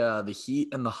think the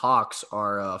Heat and the Hawks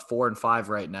are 4 and 5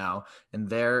 right now, and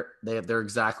they're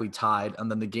exactly tied.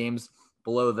 And then the games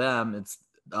below them, it's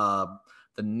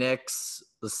the Knicks,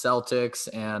 the Celtics,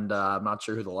 and I'm not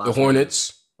sure who the last the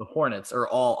Hornets. One is. The Hornets are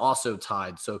all also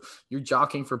tied. So you're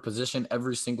jockeying for position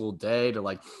every single day to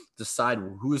like decide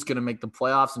who's going to make the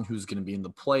playoffs and who's going to be in the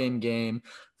play-in game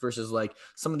versus like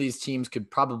some of these teams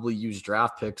could probably use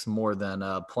draft picks more than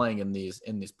playing in these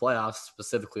playoffs,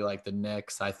 specifically like the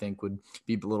Knicks, I think would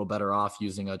be a little better off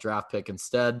using a draft pick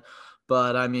instead.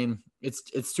 But I mean,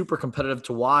 it's super competitive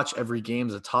to watch. Every game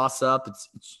is a toss up. It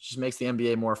just makes the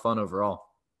NBA more fun overall.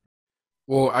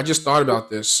 Well, I just thought about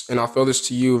this, and I'll throw this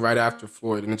to you right after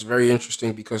Floyd. And it's very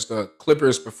interesting because the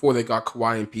Clippers, before they got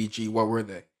Kawhi and PG, what were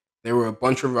they? They were a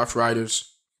bunch of Rough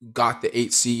Riders who got the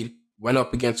 8th seed, went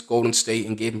up against Golden State,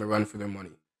 and gave them a run for their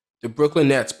money. The Brooklyn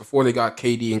Nets, before they got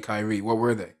KD and Kyrie, what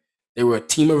were they? They were a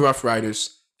team of Rough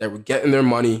Riders that were getting their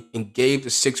money and gave the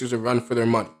Sixers a run for their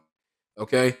money.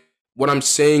 Okay? What I'm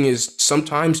saying is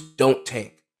sometimes don't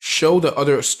tank. Show the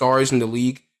other stars in the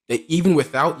league that even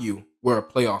without you, we're a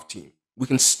playoff team. We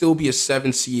can still be a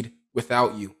 7 seed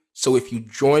without you. So if you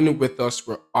join with us,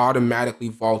 we're automatically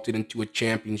vaulted into a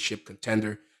championship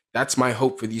contender. That's my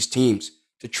hope for these teams.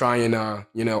 to try and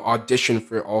audition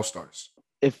for All-Stars.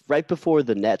 If right before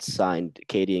the Nets signed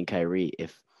KD and Kyrie,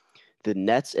 if the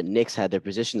Nets and Knicks had their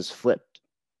positions flipped,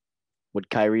 would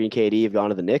Kyrie and KD have gone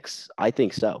to the Knicks? I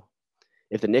think so.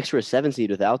 If the Knicks were a 7 seed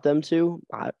without them two,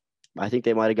 I think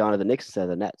they might have gone to the Knicks instead of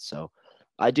the Nets. So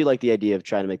I do like the idea of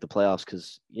trying to make the playoffs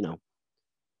because,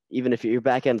 even if you're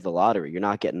back end of the lottery, you're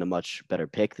not getting a much better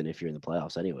pick than if you're in the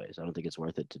playoffs anyways. I don't think it's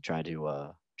worth it to try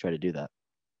to do that.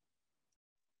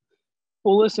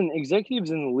 Well, listen,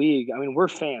 executives in the league, I mean, we're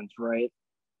fans, right?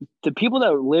 The people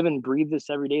that live and breathe this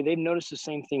every day, they've noticed the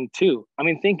same thing too. I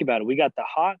mean, think about it. We got the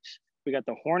Hawks, we got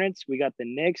the Hornets, we got the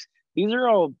Knicks. These are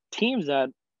all teams that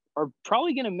are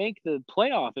probably going to make the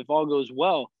playoff if all goes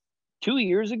well. 2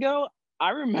 years ago, I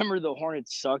remember the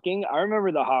Hornets sucking. I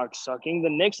remember the Hawks sucking. The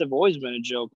Knicks have always been a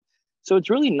joke. So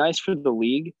it's really nice for the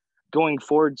league going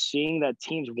forward, seeing that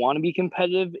teams want to be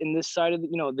competitive in this side of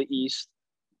the East,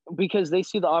 because they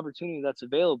see the opportunity that's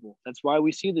available. That's why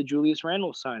we see the Julius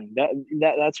Randle signing.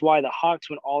 That's why the Hawks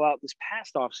went all out this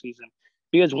past offseason.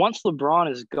 Because once LeBron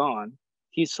is gone,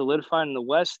 he's solidified in the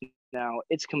West now.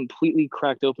 It's completely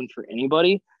cracked open for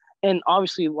anybody. And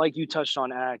obviously, like you touched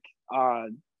on, Ak,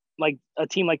 like a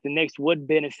team like the Knicks would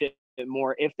benefit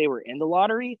more if they were in the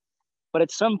lottery. But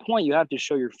at some point, you have to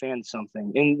show your fans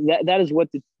something. And that is what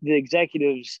the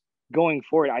executives going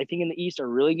forward, I think in the East, are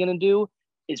really going to do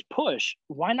is push.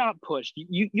 Why not push?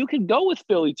 You could go with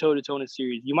Philly toe-to-toe in a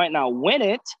series. You might not win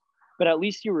it, but at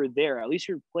least you were there. At least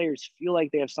your players feel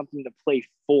like they have something to play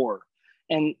for.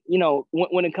 And,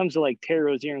 when it comes to like Terry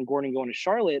Rozier and Gordon going to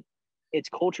Charlotte, it's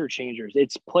culture changers.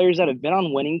 It's players that have been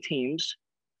on winning teams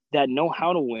that know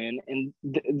how to win, and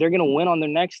they're going to win on their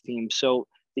next team. So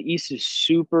the East is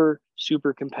super,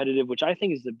 super competitive, which I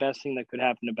think is the best thing that could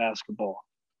happen to basketball.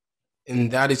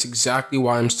 And that is exactly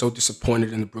why I'm so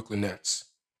disappointed in the Brooklyn Nets.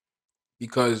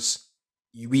 Because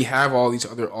we have all these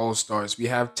other All-Stars. We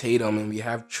have Tatum and we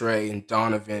have Trey and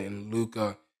Donovan and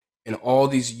Luka and all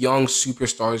these young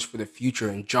superstars for the future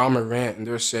and John Morant. And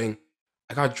they're saying,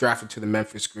 I got drafted to the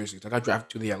Memphis Grizzlies. I got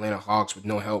drafted to the Atlanta Hawks with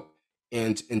no help.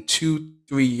 And in 2-3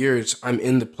 years, I'm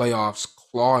in the playoffs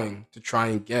clawing to try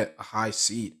and get a high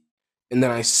seed. And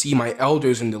then I see my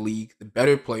elders in the league, the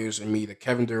better players than me, the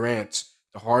Kevin Durant's,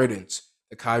 the Hardens,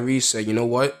 the Kyrie, say, you know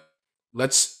what?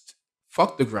 Let's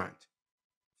fuck the grind.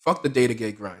 Fuck the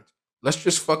day-to-day grind. Let's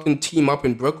just fucking team up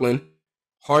in Brooklyn.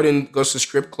 Harden goes to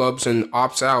strip clubs and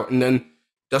opts out and then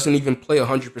doesn't even play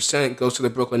 100%, goes to the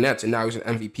Brooklyn Nets, and now he's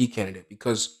an MVP candidate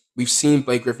because we've seen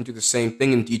Blake Griffin do the same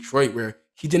thing in Detroit where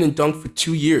he didn't dunk for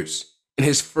 2 years. In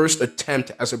his first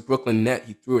attempt as a Brooklyn Net,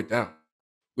 he threw it down.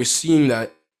 We're seeing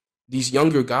that these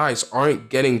younger guys aren't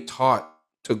getting taught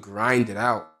to grind it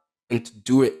out and to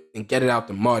do it and get it out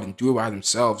the mud and do it by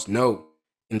themselves. No.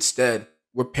 Instead,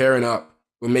 we're pairing up.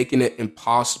 We're making it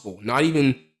impossible, not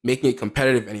even making it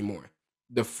competitive anymore.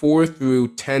 The 4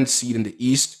 through 10 seed in the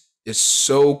East is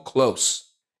so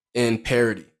close in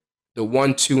parity. The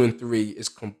 1, 2, and 3 is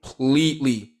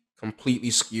completely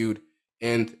skewed,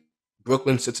 and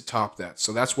Brooklyn sits atop that.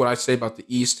 So that's what I say about the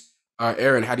East.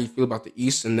 Aaron, how do you feel about the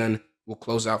East? And then we'll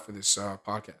close out for this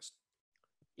podcast.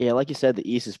 Yeah, like you said,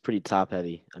 the East is pretty top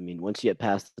heavy. I mean, once you get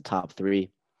past the top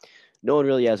 3, no one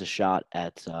really has a shot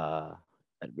at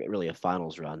really a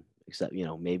finals run, except,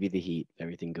 maybe the Heat.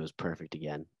 Everything goes perfect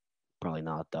again. Probably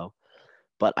not, though.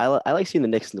 But I like seeing the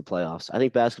Knicks in the playoffs. I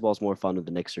think basketball is more fun when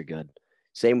the Knicks are good.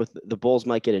 Same with the Bulls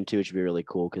might get into it. Should be really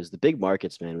cool because the big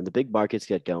markets, man, when the big markets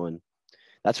get going,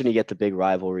 that's when you get the big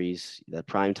rivalries, the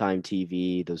primetime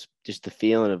TV, just the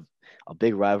feeling of a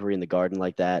big rivalry in the Garden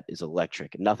like that is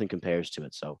electric. Nothing compares to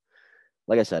it. So,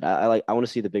 like I said, I want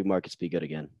to see the big markets be good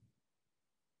again.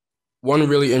 One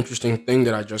really interesting thing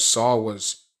that I just saw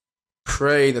was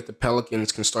pray that the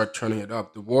Pelicans can start turning it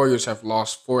up. The Warriors have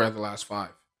lost 4 out of the last 5.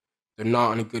 They're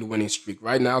not on a good winning streak.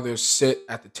 Right now, they sit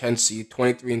at the 10 seed,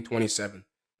 23 and 27.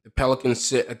 The Pelicans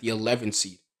sit at the 11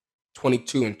 seed,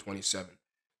 22 and 27.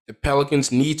 The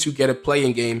Pelicans need to get a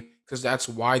play-in game because that's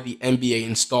why the NBA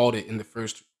installed it in the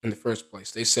first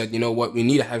place. They said, you know what, we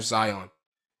need to have Zion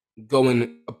go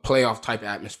in a playoff type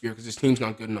atmosphere because this team's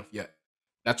not good enough yet.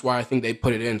 That's why I think they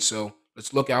put it in. So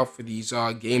let's look out for these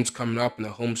games coming up in the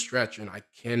home stretch, and I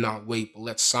cannot wait. But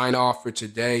let's sign off for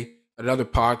today. Another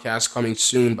podcast coming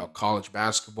soon about college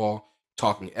basketball,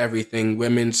 talking everything,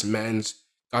 women's, men's.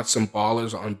 Got some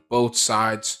ballers on both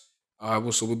sides.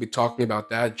 We'll be talking about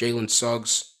that. Jalen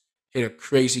Suggs hit a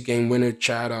crazy game winner.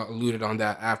 Chad alluded on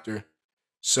that after.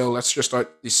 So let's just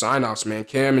start the sign-offs, man.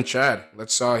 Cam and Chad,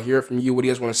 let's hear it from you. What do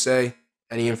you guys want to say?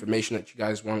 Any information that you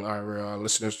guys want our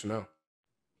listeners to know?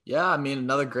 Yeah, I mean,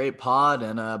 another great pod.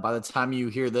 And by the time you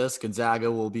hear this,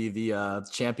 Gonzaga will be the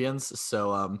champions.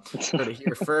 So heard it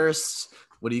here first.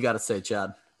 What do you got to say,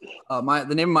 Chad? The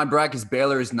name of my bracket is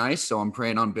Baylor is nice, so I'm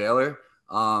praying on Baylor.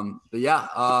 But yeah,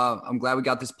 I'm glad we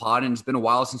got this pod, and it's been a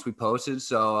while since we posted,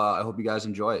 so I hope you guys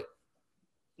enjoy it.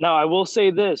 Now, I will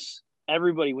say this.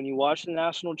 Everybody, when you watch the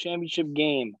national championship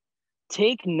game,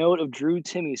 take note of Drew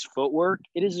Timmy's footwork.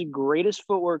 It is the greatest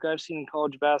footwork I've seen in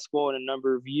college basketball in a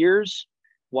number of years.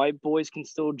 White boys can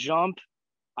still jump.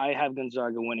 I have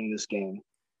Gonzaga winning this game.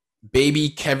 Baby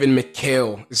Kevin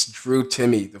McHale is Drew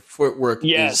Timmy. The footwork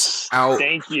is out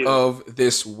of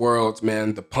this world,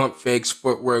 man. The pump fakes,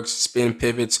 footwork, spin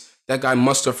pivots. That guy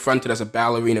must have fronted as a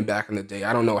ballerina back in the day.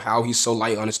 I don't know how he's so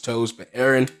light on his toes, but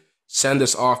Aaron, send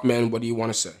us off, man. What do you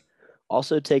want to say?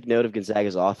 Also, take note of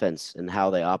Gonzaga's offense and how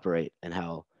they operate and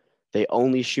how they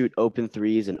only shoot open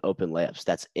threes and open layups.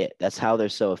 That's it. That's how they're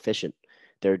so efficient.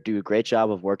 They do a great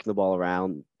job of working the ball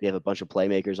around. They have a bunch of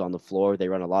playmakers on the floor. They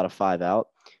run a lot of 5 out.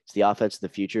 It's the offense of the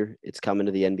future. It's coming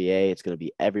to the NBA. It's going to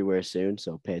be everywhere soon.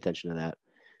 So pay attention to that.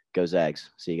 Go Zags.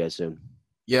 See you guys soon.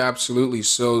 Yeah, absolutely.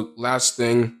 So last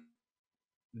thing,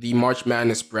 the March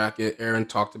Madness bracket. Aaron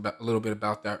talked about a little bit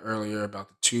about that earlier, about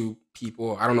the 2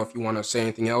 people. I don't know if you want to say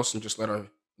anything else and just let our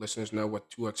listeners know what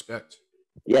to expect.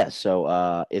 Yeah,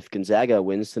 so if Gonzaga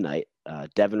wins tonight,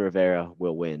 Devin Rivera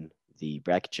will win the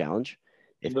bracket challenge.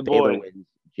 If Baylor wins,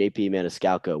 JP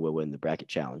Maniscalco will win the bracket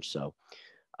challenge. So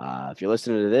if you're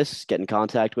listening to this, get in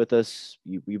contact with us.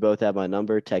 You both have my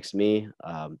number. Text me.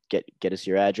 Get us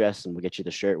your address, and we'll get you the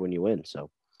shirt when you win.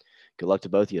 So good luck to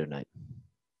both of you tonight.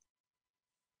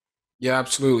 Yeah,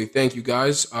 absolutely. Thank you,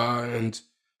 guys. And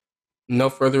no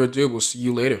further ado, we'll see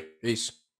you later. Peace.